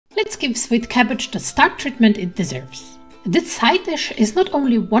Let's give sweet cabbage the star treatment it deserves. This side dish is not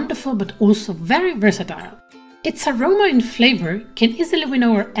only wonderful but also very versatile. Its aroma and flavor can easily win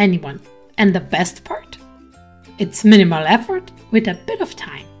over anyone, and the best part? It's minimal effort with a bit of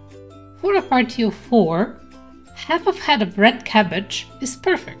time. For a party of 4, half a head of red cabbage is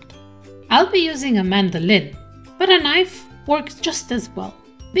perfect. I'll be using a mandolin, but a knife works just as well.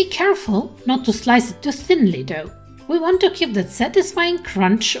 Be careful not to slice it too thinly though. We want to keep that satisfying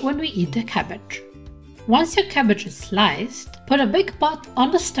crunch when we eat the cabbage. Once your cabbage is sliced, put a big pot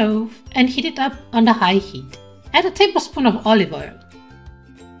on the stove and heat it up on the high heat. Add a tablespoon of olive oil.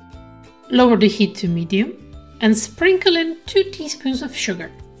 Lower the heat to medium and sprinkle in 2 teaspoons of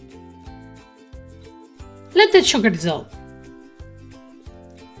sugar. Let the sugar dissolve.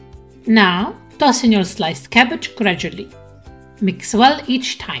 Now toss in your sliced cabbage gradually. Mix well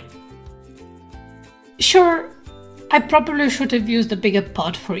each time. Sure, I probably should have used a bigger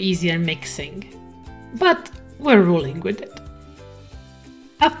pot for easier mixing, but we're rolling with it.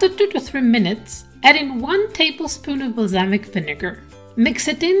 After 2 to 3 minutes, add in 1 tablespoon of balsamic vinegar. Mix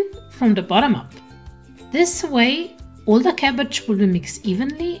it in from the bottom up. This way, all the cabbage will be mixed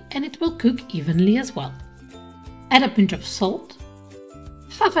evenly and it will cook evenly as well. Add a pinch of salt,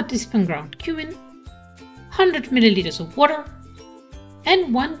 half a teaspoon ground cumin, 100 milliliters of water,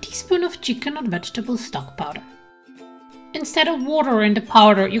 and 1 teaspoon of chicken or vegetable stock powder. Instead of water in the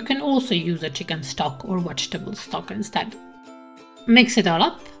powder, you can also use a chicken stock or vegetable stock instead. Mix it all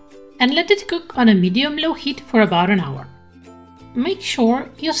up and let it cook on a medium-low heat for about an hour. Make sure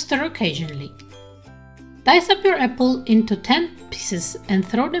you stir occasionally. Dice up your apple into 10 pieces and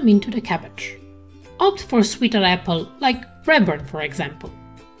throw them into the cabbage. Opt for sweeter apple, like Redburn for example.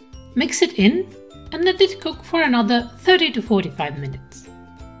 Mix it in and let it cook for another 30 to 45 minutes.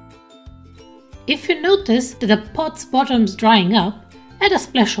 If you notice that the pot's bottom's drying up, add a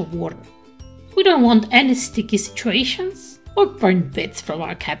splash of water. We don't want any sticky situations or burnt bits from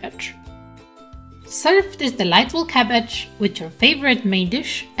our cabbage. Serve this delightful cabbage with your favorite main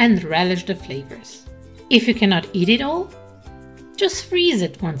dish and relish the flavors. If you cannot eat it all, just freeze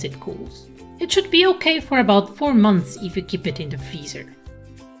it once it cools. It should be okay for about 4 months if you keep it in the freezer.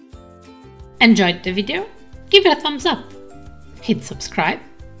 Enjoyed the video? Give it a thumbs up, hit subscribe,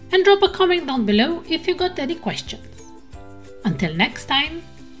 and drop a comment down below if you got any questions. Until next time,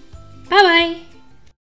 bye bye!